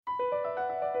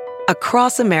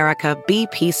Across America,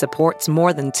 BP supports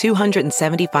more than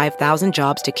 275,000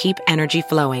 jobs to keep energy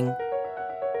flowing.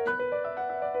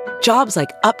 Jobs like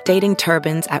updating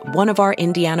turbines at one of our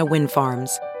Indiana wind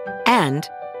farms and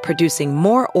producing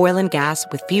more oil and gas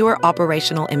with fewer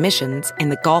operational emissions in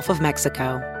the Gulf of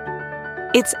Mexico.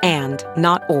 It's and,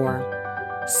 not or.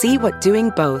 See what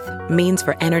doing both means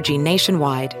for energy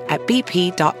nationwide at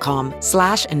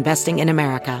bp.com/investing in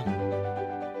America.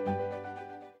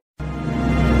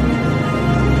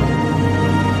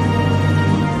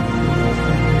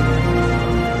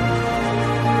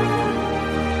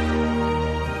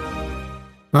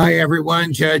 Hi,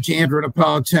 everyone. Judge Andrew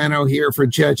Napolitano here for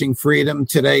Judging Freedom.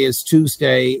 Today is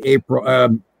Tuesday,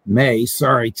 May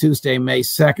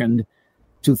 2nd,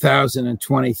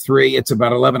 2023. It's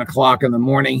about 11 o'clock in the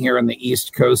morning here on the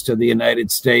East Coast of the United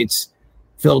States.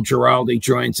 Phil Giraldi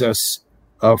joins us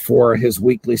for his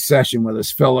weekly session with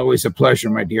us. Phil, always a pleasure,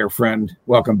 my dear friend.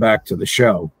 Welcome back to the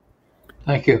show.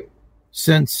 Thank you.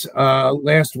 Since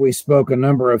last we spoke, a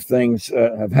number of things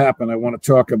have happened. I want to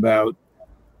talk about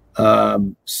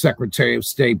Secretary of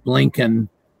State Blinken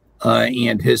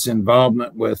and his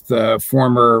involvement with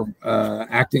former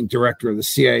acting director of the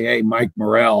CIA, Mike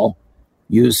Morrell,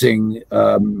 using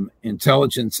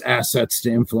intelligence assets to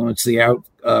influence the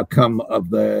outcome of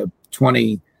the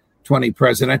 2020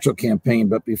 presidential campaign.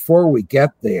 But before we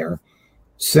get there,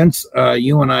 since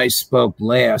you and I spoke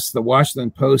last, the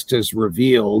Washington Post has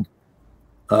revealed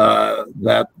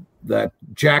that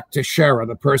Jack Teixeira,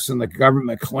 the person the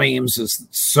government claims is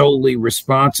solely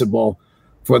responsible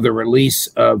for the release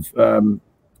of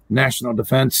national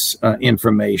defense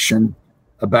information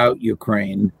about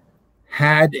Ukraine,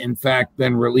 had in fact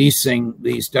been releasing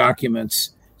these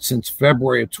documents since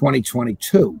February of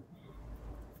 2022,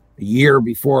 a year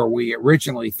before we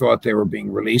originally thought they were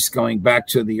being released, going back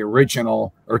to the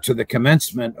original or to the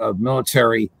commencement of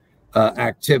military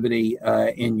activity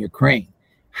in Ukraine.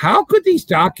 How could these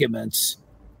documents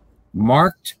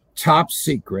marked top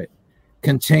secret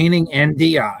containing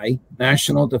NDI,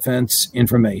 National Defense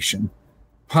Information,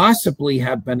 possibly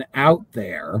have been out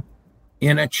there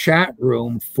in a chat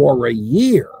room for a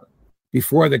year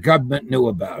before the government knew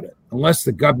about it, unless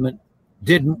the government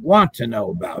didn't want to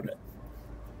know about it?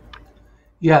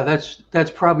 Yeah,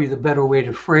 that's probably the better way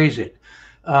to phrase it.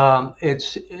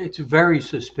 It's very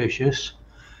suspicious,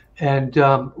 and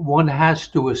one has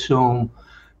to assume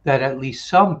that at least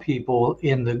some people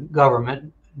in the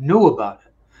government knew about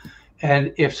it.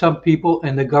 And if some people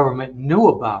in the government knew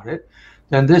about it,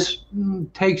 then this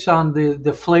takes on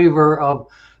the flavor of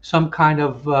some kind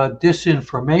of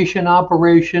disinformation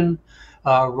operation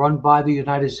run by the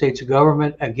United States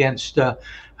government against the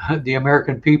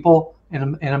American people,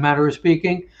 in a matter of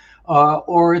speaking,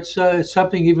 or it's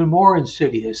something even more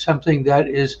insidious, something that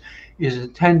is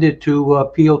intended to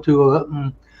appeal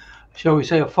to shall we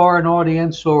say, a foreign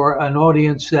audience or an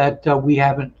audience that we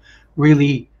haven't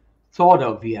really thought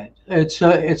of yet. It's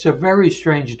a very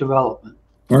strange development.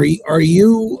 Are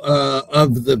you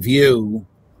of the view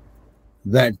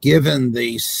that given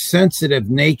the sensitive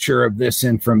nature of this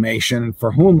information,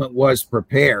 for whom it was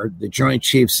prepared, the Joint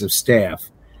Chiefs of Staff,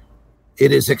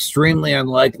 it is extremely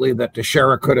unlikely that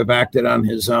Teixeira could have acted on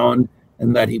his own,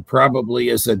 and that he probably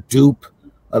is a dupe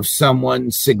of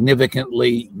someone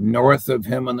significantly north of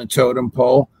him on the totem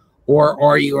pole? Or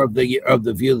are you of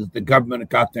the view that the government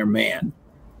got their man?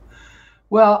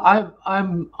 Well,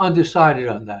 I'm undecided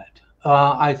on that.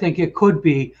 I think it could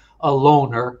be a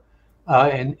loner,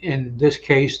 in this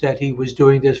case, that he was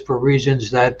doing this for reasons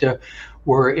that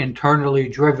were internally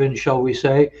driven, shall we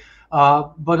say.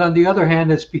 But on the other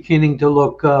hand, it's beginning to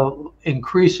look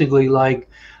increasingly like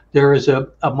there is a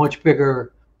much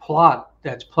bigger plot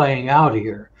that's playing out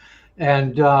here.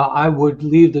 And I would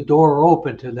leave the door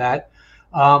open to that.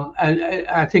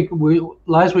 I think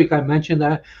last week I mentioned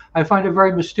that I find it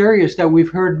very mysterious that we've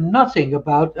heard nothing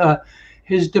about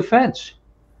his defense.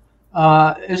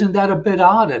 Isn't that a bit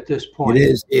odd at this point?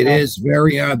 It is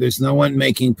very odd. There's no one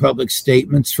making public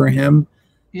statements for him.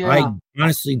 Yeah. I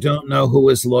honestly don't know who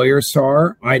his lawyers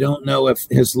are. I don't know if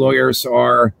his lawyers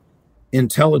are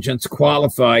intelligence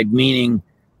qualified, meaning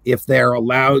if they're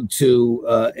allowed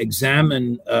to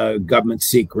examine government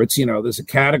secrets. You know, there's a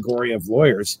category of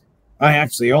lawyers. I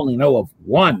actually only know of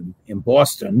one in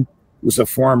Boston who's a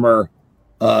former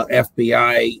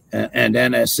FBI and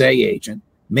NSA agent.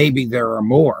 Maybe there are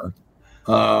more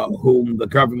whom the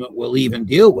government will even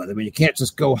deal with. I mean, you can't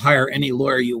just go hire any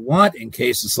lawyer you want in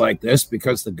cases like this,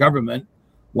 because the government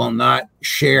will not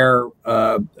share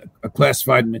a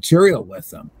classified material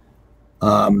with them.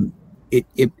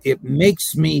 It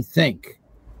makes me think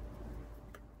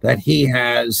that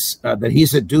he's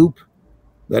a dupe,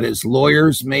 that his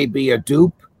lawyers may be a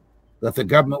dupe, that the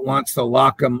government wants to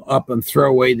lock him up and throw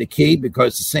away the key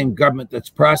because the same government that's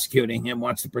prosecuting him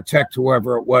wants to protect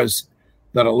whoever it was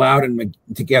that allowed him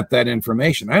to get that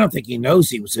information. I don't think he knows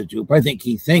he was a dupe. I think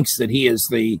he thinks that he is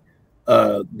the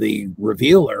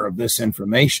revealer of this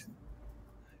information.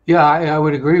 Yeah, I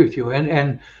would agree with you.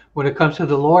 And when it comes to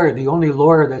the lawyer, the only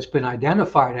lawyer that's been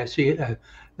identified,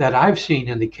 that I've seen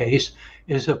in the case,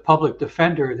 is a public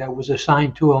defender that was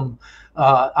assigned to him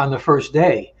on the first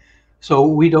day. So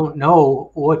we don't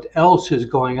know what else is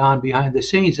going on behind the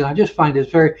scenes. And I just find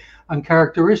this very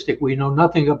uncharacteristic. We know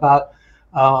nothing about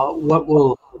what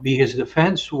will be his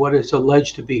defense, what is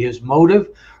alleged to be his motive,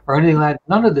 or anything like that.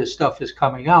 None of this stuff is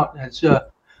coming out.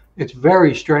 It's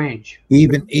very strange.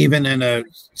 Even in a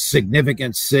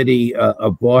significant city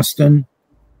of Boston,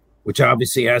 which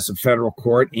obviously has a federal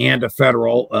court and a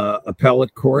federal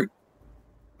appellate court,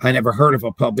 I never heard of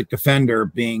a public defender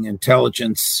being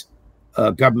intelligence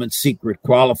government secret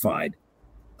qualified.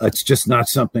 It's just not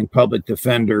something public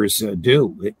defenders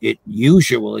do. It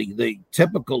usually, the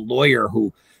typical lawyer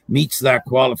who meets that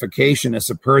qualification is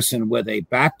a person with a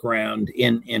background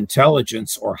in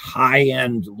intelligence or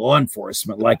high-end law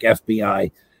enforcement, like FBI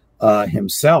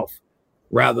himself,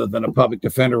 rather than a public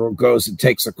defender who goes and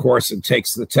takes a course and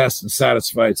takes the test and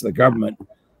satisfies the government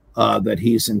that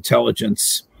he's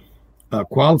intelligence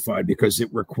qualified, because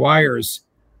it requires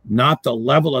not the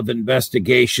level of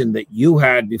investigation that you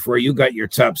had before you got your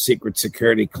top secret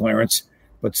security clearance,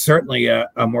 but certainly a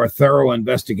more thorough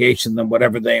investigation than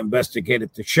whatever they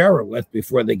investigated Teixeira with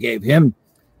before they gave him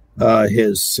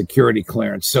his security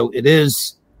clearance. So it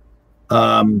is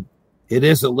a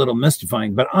little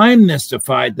mystifying, but I'm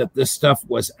mystified that this stuff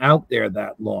was out there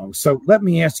that long. So let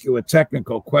me ask you a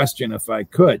technical question, if I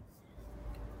could.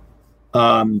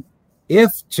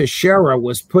 If Teixeira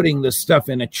was putting this stuff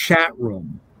in a chat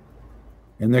room,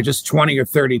 and there are just 20 or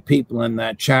 30 people in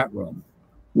that chat room,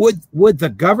 would the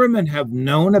government have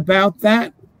known about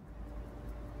that?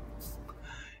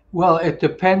 Well, it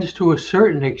depends to a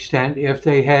certain extent if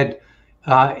they had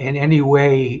in any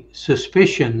way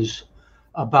suspicions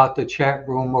about the chat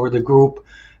room or the group.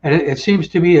 And it seems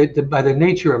to me that by the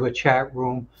nature of a chat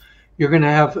room, you're going to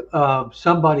have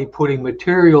somebody putting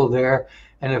material there.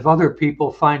 And if other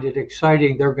people find it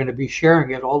exciting, they're going to be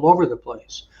sharing it all over the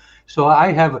place. So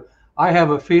I have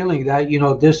a feeling that,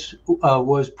 this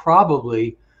was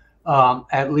probably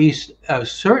at least a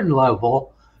certain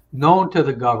level known to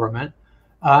the government,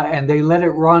 and they let it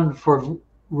run for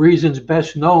reasons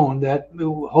best known that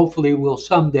hopefully we'll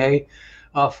someday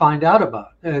find out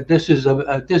about. This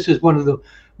is one of the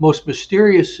most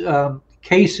mysterious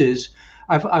cases.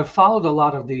 I've followed a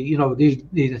lot of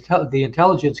the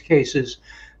intelligence cases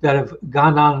that have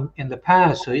gone on in the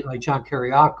past, like John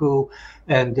Kiriakou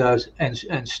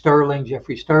and Sterling,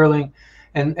 Jeffrey Sterling,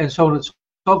 and so on and so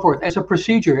forth. As a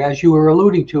procedure, as you were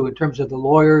alluding to, in terms of the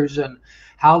lawyers and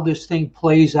how this thing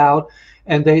plays out,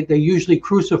 and they usually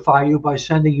crucify you by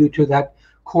sending you to that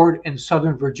court in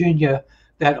Southern Virginia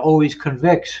that always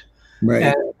convicts.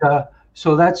 Right. And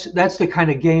so that's the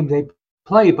kind of game they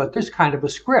play, but there's kind of a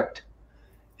script,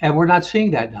 and we're not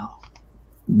seeing that now.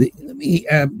 Let me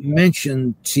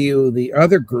mention to you the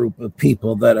other group of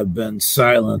people that have been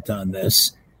silent on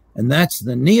this, and that's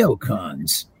the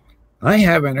neocons. I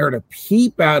haven't heard a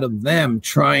peep out of them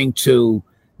trying to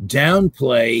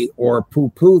downplay or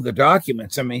poo-poo the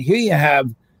documents. I mean, here you have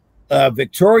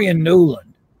Victoria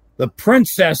Nuland, the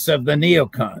princess of the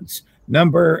neocons,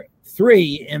 number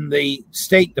 3 in the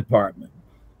State Department.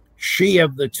 She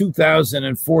of the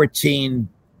 2014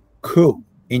 coup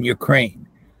in Ukraine.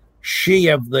 She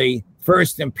of the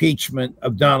first impeachment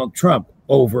of Donald Trump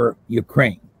over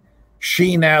Ukraine.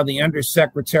 She now the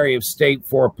Undersecretary of State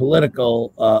for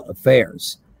Political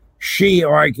Affairs. She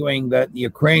arguing that the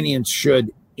Ukrainians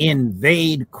should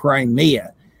invade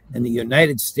Crimea and the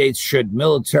United States should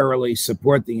militarily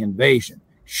support the invasion.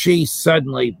 She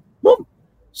suddenly, boom,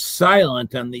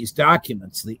 silent on these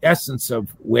documents, the essence of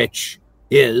which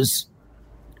is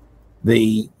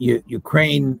the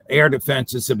Ukraine air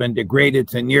defenses have been degraded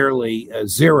to nearly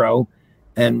zero,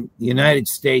 and the United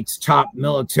States top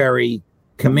military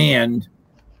command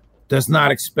does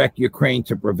not expect Ukraine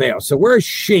to prevail. So where's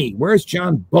she? Where's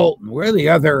John Bolton? Where are the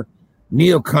other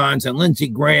neocons and Lindsey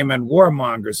Graham and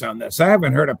warmongers on this? I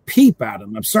haven't heard a peep out of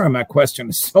them. I'm sorry, my question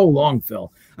is so long,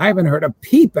 Phil. I haven't heard a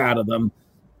peep out of them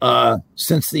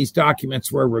since these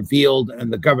documents were revealed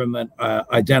and the government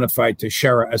identified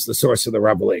Teixeira as the source of the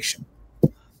revelation.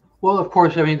 Well, of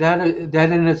course, I mean that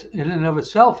in and of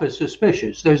itself is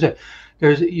suspicious.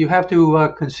 You have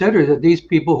to consider that these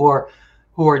people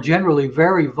who are generally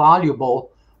very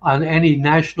voluble on any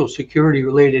national security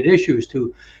related issues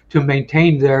to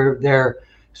maintain their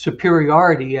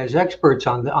superiority as experts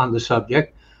on the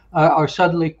subject, are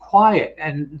suddenly quiet.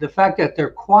 And the fact that they're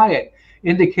quiet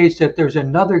indicates that there's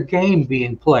another game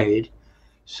being played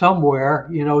somewhere,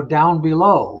 down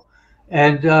below.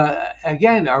 And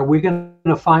again, are we going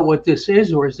to find what this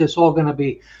is, or is this all going to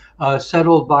be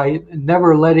settled by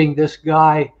never letting this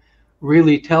guy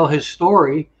really tell his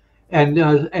story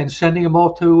and sending them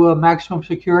all to maximum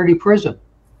security prison?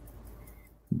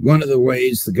 One of the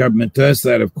ways the government does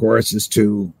that, of course, is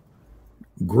to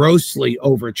grossly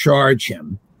overcharge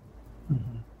him,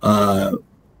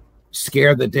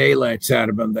 scare the daylights out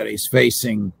of him that he's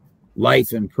facing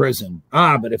life in prison.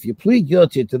 But if you plead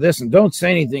guilty to this and don't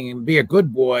say anything and be a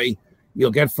good boy,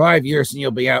 you'll get 5 years and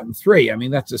you'll be out in 3. I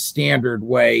mean, that's a standard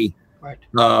way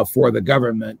for the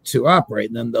government to operate.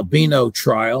 And then there'll be no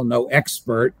trial, no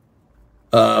expert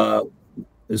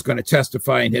is going to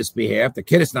testify in his behalf. The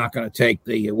kid is not going to take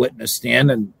the witness stand,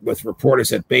 and with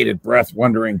reporters at bated breath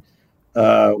wondering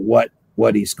what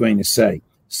he's going to say.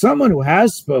 Someone who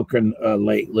has spoken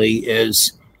lately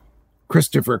is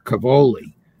Christopher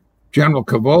Cavoli. General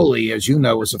Cavoli, as you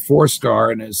know, is a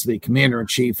 4-star and is the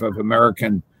commander-in-chief of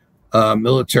American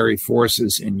military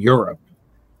forces in Europe.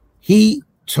 He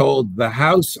told the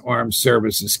House Armed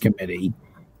Services Committee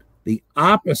the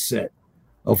opposite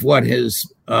of what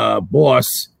his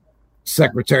boss,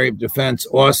 Secretary of Defense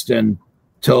Austin,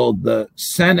 told the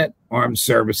Senate Armed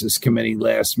Services Committee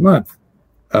last month.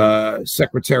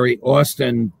 Secretary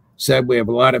Austin said, we have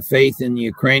a lot of faith in the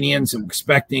Ukrainians. I'm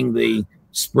expecting the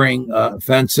spring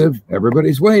offensive.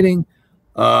 Everybody's waiting.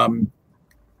 And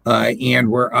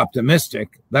we're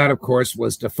optimistic. That, of course,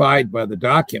 was defied by the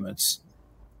documents.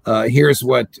 Here's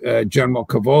what General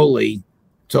Cavoli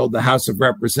told the House of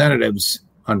Representatives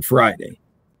on Friday.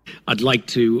 I'd like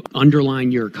to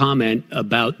underline your comment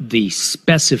about the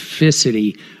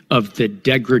specificity of the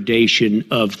degradation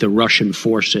of the Russian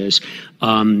forces.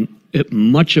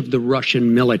 Much of the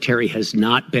Russian military has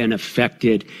not been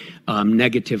affected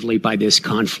negatively by this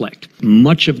conflict.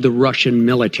 Much of the Russian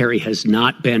military has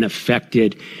not been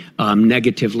affected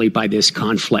negatively by this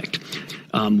conflict.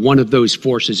 One of those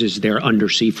forces is their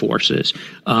undersea forces.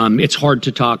 It's hard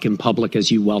to talk in public, as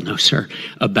you well know, sir,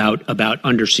 about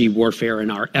undersea warfare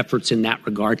and our efforts in that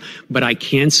regard. But I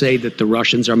can say that the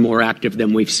Russians are more active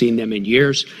than we've seen them in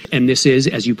years. And this is,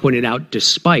 as you pointed out,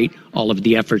 despite all of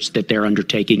the efforts that they're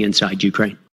undertaking inside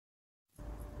Ukraine.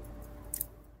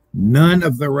 None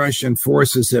of the Russian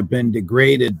forces have been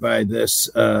degraded by this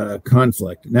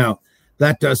conflict. Now,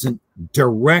 that doesn't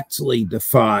directly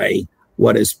defy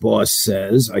what his boss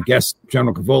says. I guess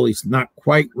General Cavoli's not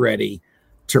quite ready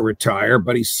to retire,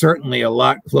 but he's certainly a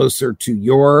lot closer to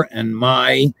your and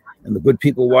my and the good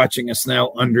people watching us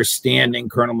now understanding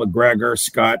Colonel McGregor,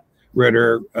 Scott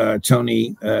Ritter,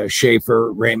 Tony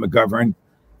Schaefer, Ray McGovern,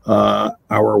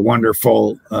 our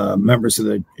wonderful members of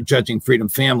the Judging Freedom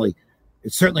family.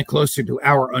 It's certainly closer to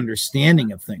our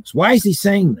understanding of things. Why is he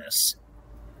saying this?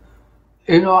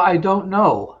 I don't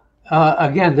know.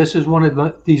 Again, this is one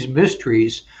of these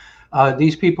mysteries.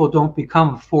 These people don't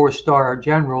become 4-star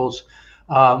generals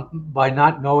by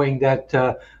not knowing that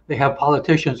they have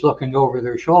politicians looking over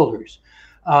their shoulders.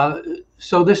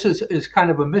 So this is kind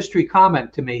of a mystery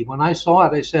comment to me. When I saw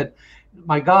it, I said,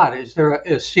 my God, is there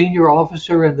a senior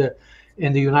officer in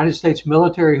the United States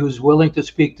military who's willing to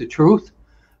speak the truth?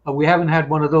 We haven't had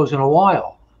one of those in a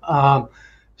while.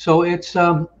 So it's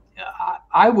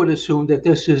I would assume that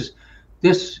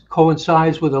this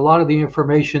coincides with a lot of the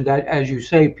information that, as you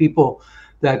say, people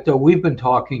that we've been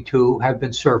talking to have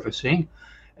been surfacing.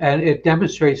 And it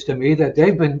demonstrates to me that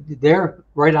they're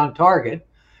right on target.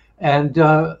 And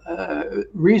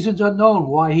reasons unknown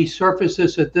why he surfaced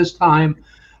this at this time.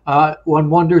 One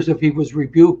wonders if he was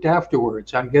rebuked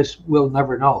afterwards. I guess we'll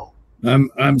never know.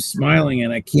 I'm smiling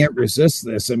and I can't resist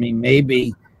this. I mean,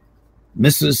 maybe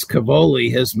Mrs.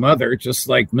 Cavoli, his mother, just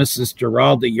like Mrs.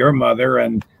 Giraldi, your mother,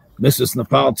 and Mrs.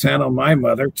 Napolitano, my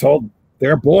mother, told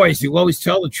their boys, you always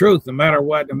tell the truth, no matter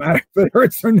what, no matter if it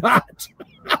hurts or not.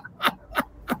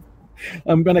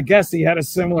 I'm going to guess he had a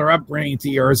similar upbringing to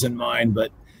yours and mine,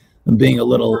 but I'm being a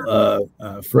little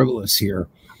frivolous here.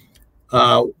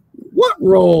 What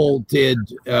role did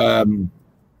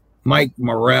Mike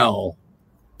Morrell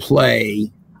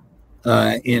play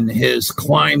in his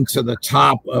climb to the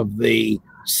top of the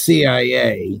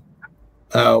CIA,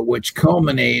 which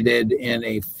culminated in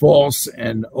a false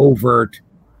and overt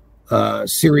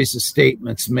series of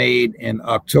statements made in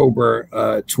October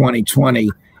 2020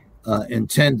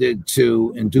 intended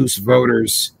to induce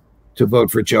voters to vote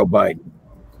for Joe Biden?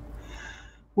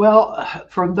 Well,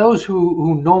 from those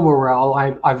who know Morell,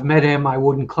 I've met him. I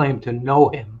wouldn't claim to know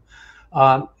him.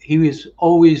 He was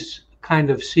always kind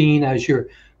of seen as your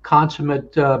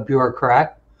consummate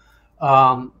bureaucrat.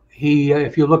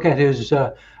 If you look at his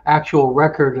actual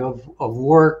record of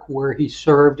work where he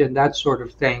served and that sort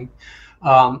of thing,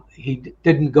 he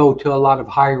didn't go to a lot of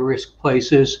high risk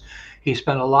places. He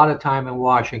spent a lot of time in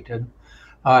Washington.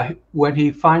 When he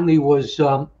finally was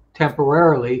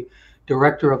temporarily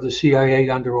director of the CIA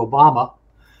under Obama,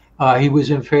 he was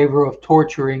in favor of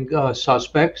torturing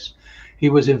suspects. He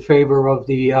was in favor of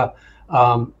the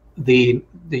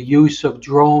use of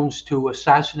drones to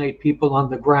assassinate people on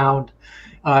the ground,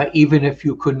 even if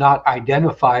you could not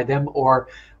identify them or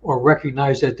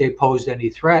recognize that they posed any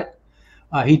threat.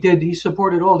 He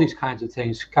supported all these kinds of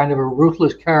things, kind of a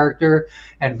ruthless character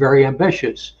and very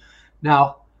ambitious.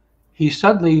 Now, he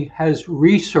suddenly has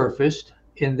resurfaced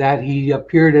in that he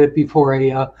appeared before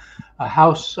a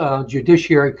House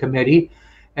Judiciary Committee,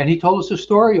 and he told us a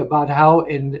story about how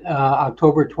in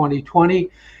October 2020,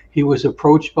 he was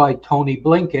approached by Tony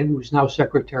Blinken, who's now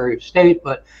Secretary of State,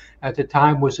 but at the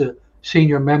time was a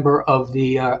senior member of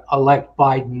the elect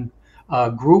Biden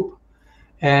group.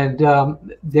 And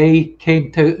they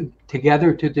came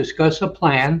together to discuss a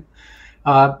plan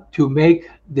to make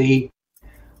the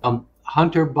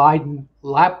Hunter Biden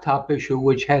laptop issue,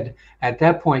 which had at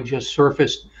that point just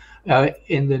surfaced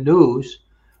in the news,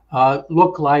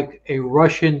 look like a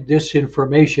Russian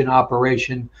disinformation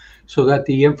operation, so that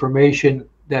the information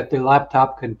that the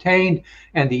laptop contained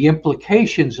and the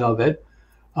implications of it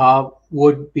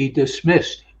would be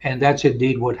dismissed. And that's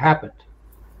indeed what happened.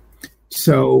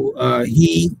 So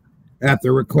he, at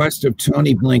the request of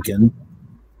Tony Blinken,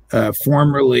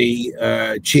 formerly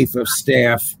chief of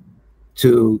staff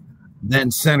to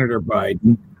then Senator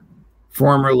Biden,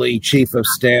 formerly chief of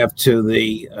staff to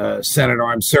the Senate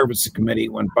Armed Services Committee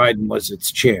when Biden was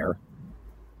its chair,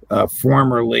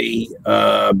 formerly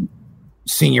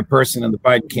senior person in the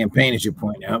Biden campaign, as you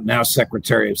point out, now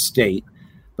Secretary of State.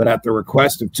 But at the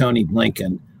request of Tony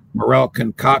Blinken, Morell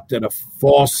concocted a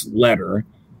false letter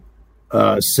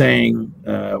saying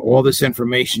all this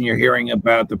information you're hearing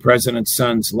about the president's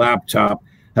son's laptop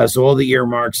has all the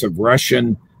earmarks of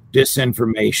Russian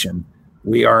disinformation.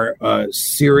 We are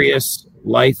serious,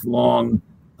 lifelong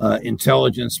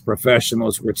intelligence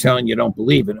professionals. We're telling you don't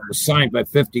believe it. It was signed by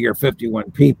 50 or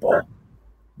 51 people,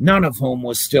 none of whom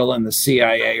was still in the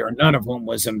CIA or none of whom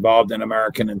was involved in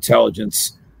American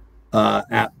intelligence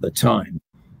at the time.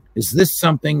 Is this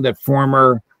something that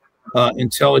former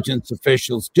intelligence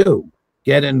officials do?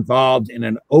 Get involved in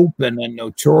an open and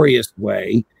notorious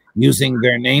way, using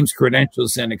their names,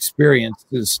 credentials, and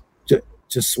experiences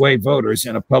to sway voters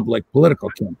in a public political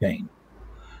campaign?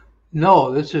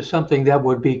 No, this is something that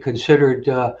would be considered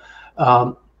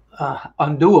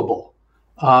undoable.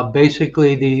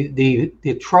 Basically,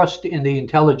 the trust in the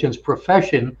intelligence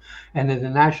profession and in the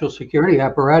national security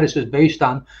apparatus is based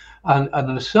on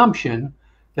an assumption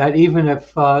that even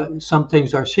if some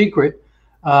things are secret,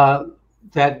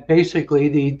 that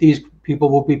basically these people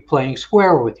will be playing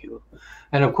square with you.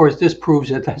 And of course, this proves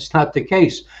that that's not the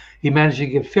case. He managed to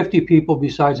get 50 people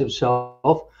besides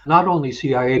himself, not only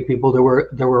CIA people, there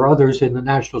were others in the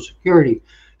national security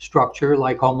structure,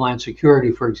 like Homeland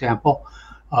Security, for example,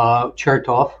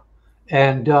 Chertoff.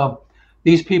 And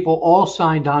these people all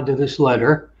signed on to this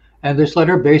letter. And this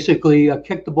letter basically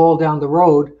kicked the ball down the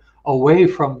road away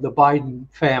from the Biden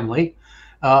family,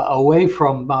 away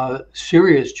from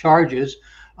serious charges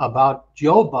about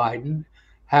Joe Biden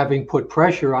having put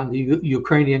pressure on the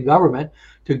Ukrainian government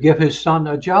to give his son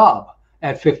a job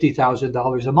at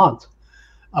 $50,000 a month.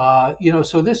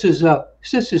 So this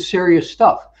is serious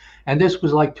stuff. And this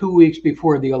was like 2 weeks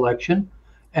before the election,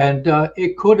 and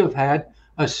it could have had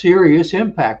a serious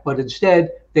impact, but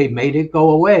instead they made it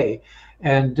go away.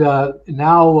 And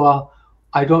now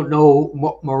I don't know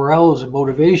what Morell's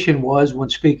motivation was when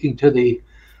speaking to the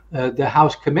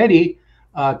House committee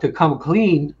to come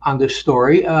clean on this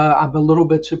story. I'm a little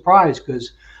bit surprised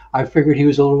because I figured he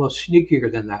was a little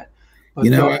sneakier than that. But,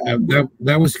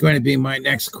 that was going to be my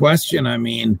next question. I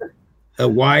mean,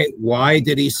 why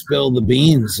did he spill the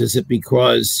beans? Is it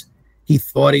because he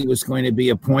thought he was going to be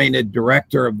appointed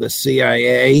director of the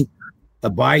CIA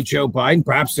by Joe Biden,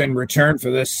 perhaps in return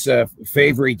for this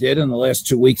favor he did in the last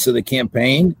 2 weeks of the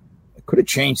campaign? It could have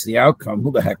changed the outcome.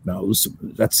 Who the heck knows?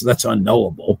 That's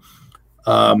unknowable.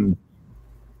 But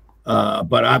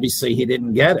obviously he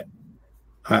didn't get it.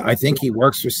 I think he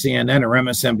works for CNN or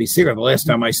MSNBC, or the last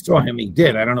time I saw him, he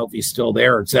did. I don't know if he's still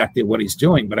there or exactly what he's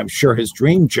doing, but I'm sure his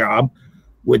dream job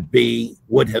would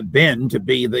have been to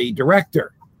be the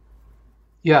director.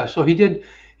 Yeah, so he did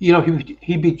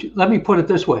let me put it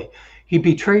this way. He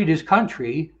betrayed his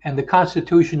country and the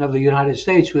Constitution of the United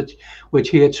States, which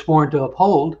he had sworn to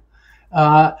uphold.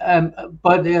 But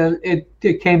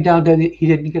it came down to he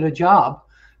didn't get a job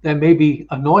that maybe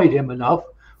annoyed him enough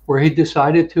where he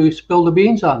decided to spill the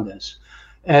beans on this.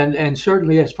 And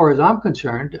certainly, as far as I'm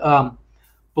concerned,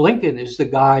 Blinken is the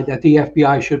guy that the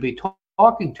FBI should be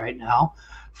talking to right now,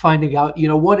 finding out,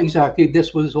 what exactly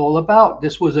this was all about.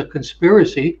 This was a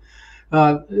conspiracy,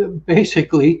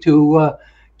 basically to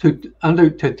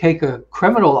take a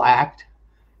criminal act,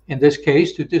 in this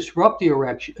case, to disrupt the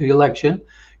election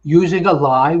using a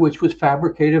lie which was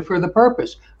fabricated for the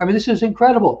purpose. I mean, this is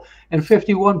incredible. And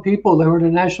 51 people that were in the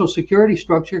national security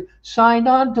structure signed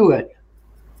on to it.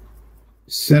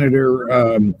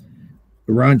 Senator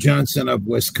Ron Johnson of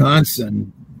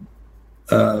Wisconsin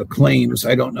claims,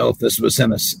 I don't know if this was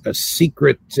in a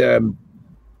secret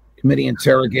committee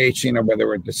interrogation or whether they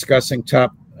were discussing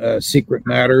top secret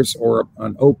matters or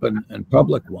an open and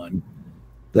public one,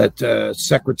 that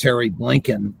Secretary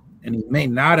Blinken, and he may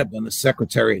not have been the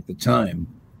secretary at the time,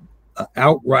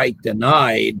 outright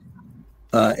denied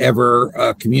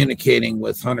ever communicating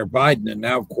with Hunter Biden. And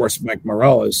now, of course, Mike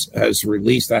Morell has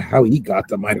released how he got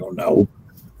them. I don't know.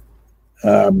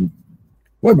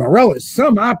 Boy, Morell is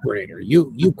some operator.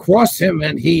 You cross him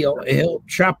and he'll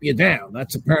chop you down.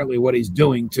 That's apparently what he's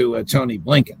doing to Tony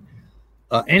Blinken.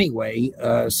 Anyway,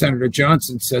 Senator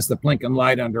Johnson says that Blinken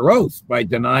lied under oath by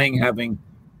denying having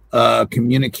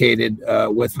communicated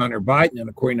with Hunter Biden. And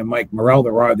according to Mike Morell,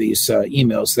 there are these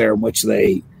emails there in which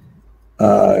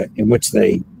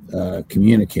they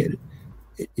communicated.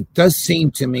 It does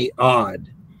seem to me odd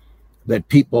that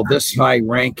people this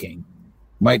high-ranking,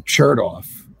 Mike Chertoff,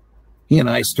 he and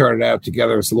I started out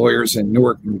together as lawyers in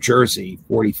Newark, New Jersey,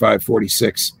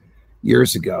 46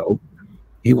 years ago.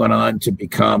 He went on to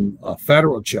become a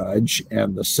federal judge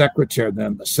and the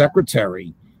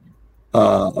secretary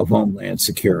of Homeland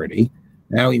Security.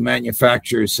 Now he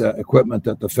manufactures equipment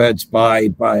that the feds buy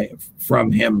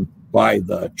from him by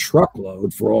the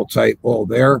truckload for all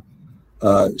their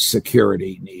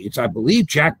security needs. I believe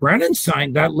Jack Brennan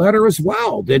signed that letter as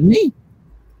well, didn't he?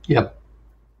 Yep.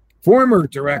 Former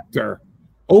director,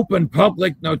 open,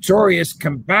 public, notorious,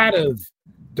 combative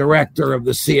director of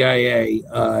the CIA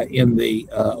in the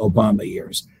Obama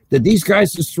years. Did these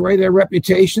guys destroy their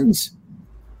reputations?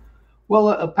 Well,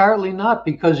 apparently not,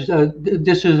 because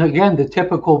this is, again, the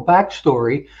typical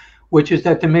backstory, which is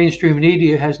that the mainstream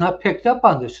media has not picked up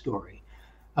on this story.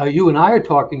 You and I are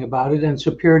talking about it, and it's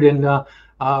appeared in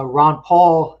Ron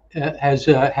Paul has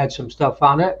had some stuff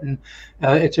on it, and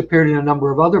it's appeared in a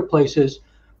number of other places.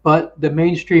 But the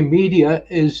mainstream media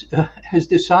has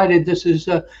decided this is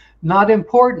not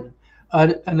important.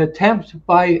 An attempt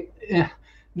by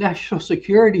national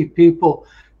security people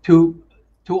to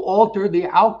alter the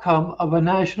outcome of a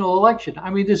national election. I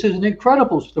mean, this is an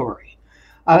incredible story.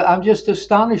 I'm just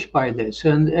astonished by this,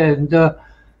 and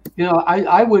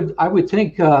I would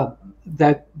think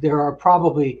that there are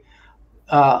probably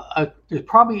there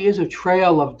probably is a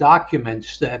trail of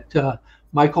documents that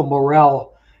Michael Morell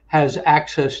has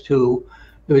access to,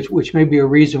 which may be a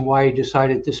reason why he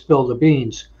decided to spill the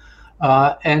beans.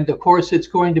 And of course, it's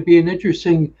going to be an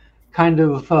interesting kind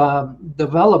of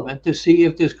development to see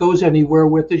if this goes anywhere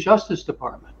with the Justice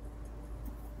Department.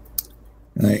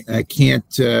 I can't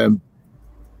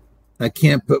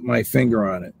put my finger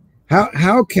on it.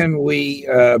 How can we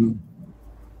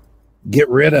get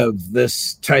rid of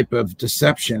this type of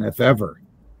deception, if ever,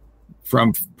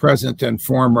 from present and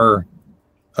former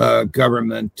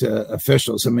government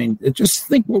officials? I mean, just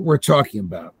think what we're talking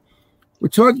about. We're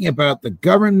talking about the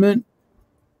government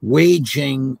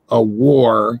waging a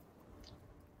war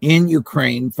in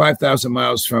Ukraine, 5,000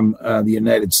 miles from the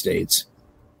United States,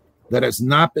 that has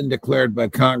not been declared by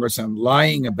Congress, and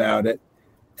lying about it.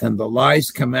 And the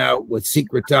lies come out with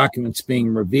secret documents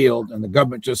being revealed, and the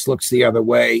government just looks the other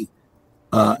way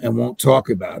and won't talk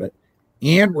about it.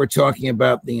 And we're talking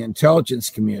about the intelligence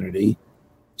community,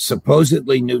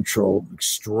 supposedly neutral,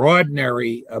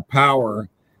 extraordinary power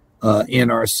in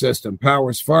our system,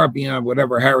 powers far beyond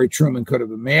whatever Harry Truman could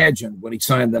have imagined when he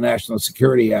signed the National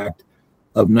Security Act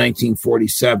of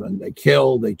 1947. They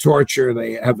kill, they torture,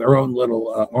 they have their own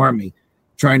little army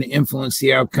trying to influence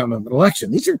the outcome of an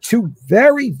election. These are two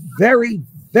very, very,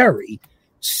 very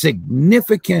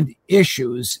significant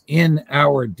issues in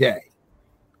our day.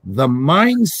 The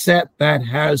mindset that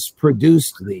has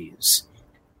produced these,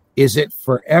 is it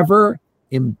forever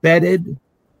embedded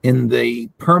in the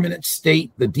permanent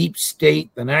state, the deep state,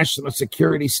 the national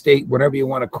security state, whatever you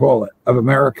want to call it, of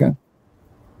America?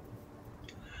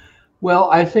 Well,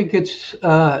 I think it's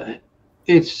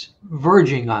it's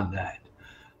verging on that.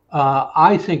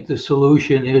 I think the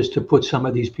solution is to put some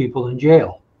of these people in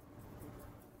jail.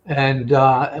 And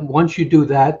once you do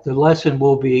that, the lesson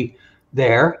will be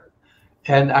there.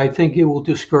 And I think it will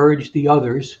discourage the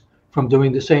others from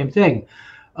doing the same thing.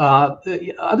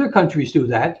 Other countries do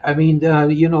that. I mean,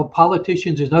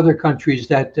 politicians in other countries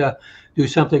that do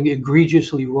something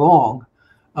egregiously wrong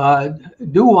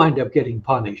do wind up getting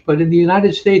punished. But in the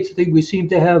United States, I think we seem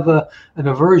to have an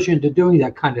aversion to doing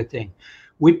that kind of thing.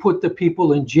 We put the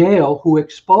people in jail who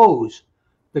expose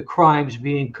the crimes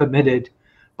being committed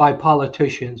by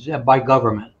politicians and by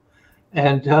government.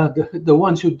 And the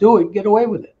ones who do it get away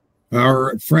with it.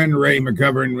 Our friend Ray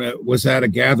McGovern was at a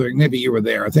gathering. Maybe you were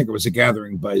there. I think it was a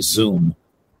gathering by Zoom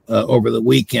over the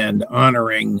weekend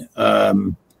honoring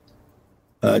Daniel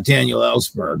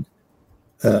Ellsberg.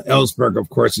 Ellsberg, of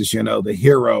course, as you know, the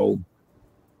hero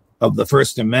of the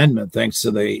First Amendment, thanks to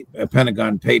the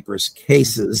Pentagon Papers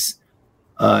cases,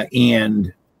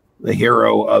 and the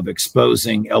hero of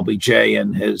exposing LBJ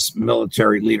and his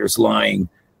military leaders lying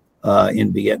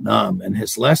in Vietnam. And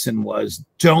his lesson was,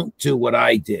 don't do what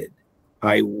I did.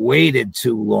 I waited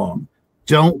too long.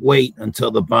 Don't wait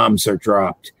until the bombs are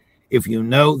dropped. If you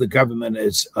know the government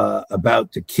is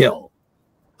about to kill,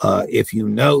 if you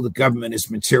know the government is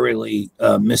materially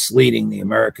misleading the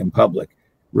American public,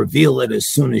 reveal it as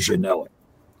soon as you know it.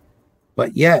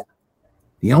 But yet,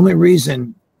 the only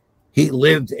reason he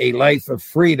lived a life of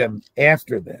freedom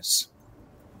after this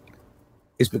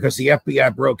is because the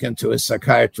FBI broke into his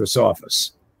psychiatrist's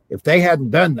office. If they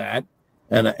hadn't done that,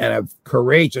 and a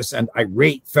courageous and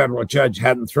irate federal judge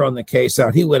hadn't thrown the case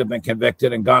out, he would have been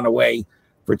convicted and gone away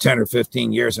for 10 or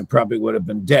 15 years and probably would have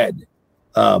been dead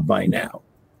by now.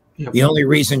 Yep. The only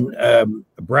reason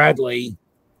Bradley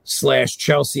 /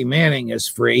 Chelsea Manning is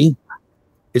free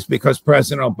is because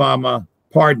President Obama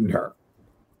pardoned her.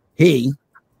 He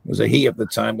was a he at the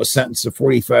time, was sentenced to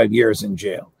 45 years in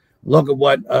jail. Look at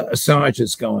what Assange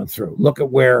is going through. Look at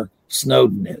where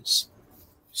Snowden is.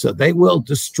 So they will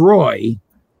destroy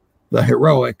the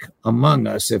heroic among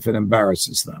us if it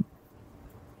embarrasses them.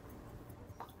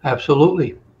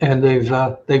 Absolutely. And they've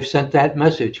sent that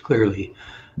message clearly.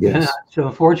 Yes. And it's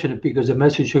unfortunate because the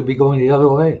message should be going the other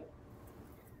way.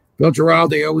 Bill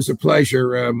Giraldi, always a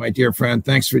pleasure, my dear friend.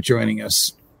 Thanks for joining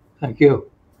us. Thank you.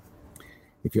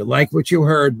 If you like what you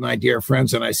heard, my dear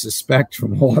friends, and I suspect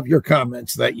from all of your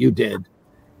comments that you did,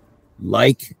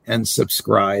 like and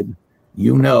subscribe.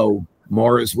 You know,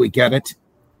 more as we get it.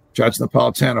 Judge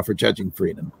Napolitano for Judging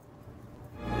Freedom.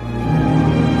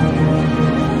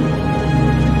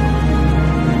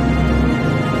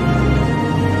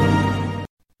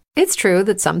 It's true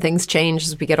that some things change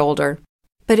as we get older.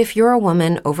 But if you're a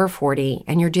woman over 40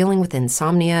 and you're dealing with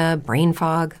insomnia, brain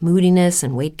fog, moodiness,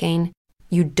 and weight gain,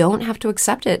 you don't have to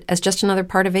accept it as just another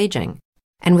part of aging.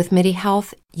 And with MIDI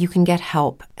Health, you can get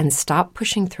help and stop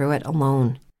pushing through it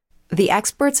alone. The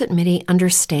experts at MIDI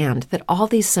understand that all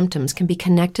these symptoms can be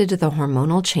connected to the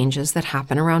hormonal changes that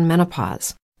happen around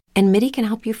menopause, and MIDI can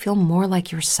help you feel more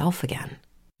like yourself again.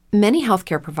 Many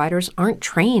healthcare providers aren't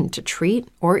trained to treat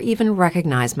or even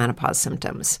recognize menopause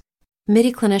symptoms.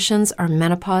 MIDI clinicians are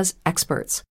menopause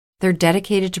experts. They're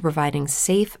dedicated to providing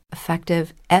safe,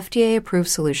 effective, FDA-approved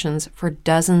solutions for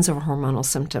dozens of hormonal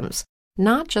symptoms,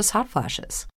 not just hot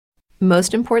flashes.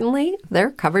 Most importantly,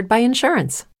 they're covered by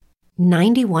insurance.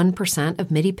 91% of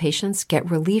MIDI patients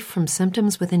get relief from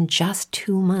symptoms within just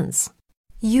 2 months.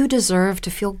 You deserve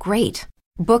to feel great.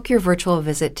 Book your virtual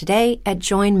visit today at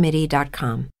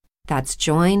joinmidi.com. That's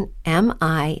joinmidi.com.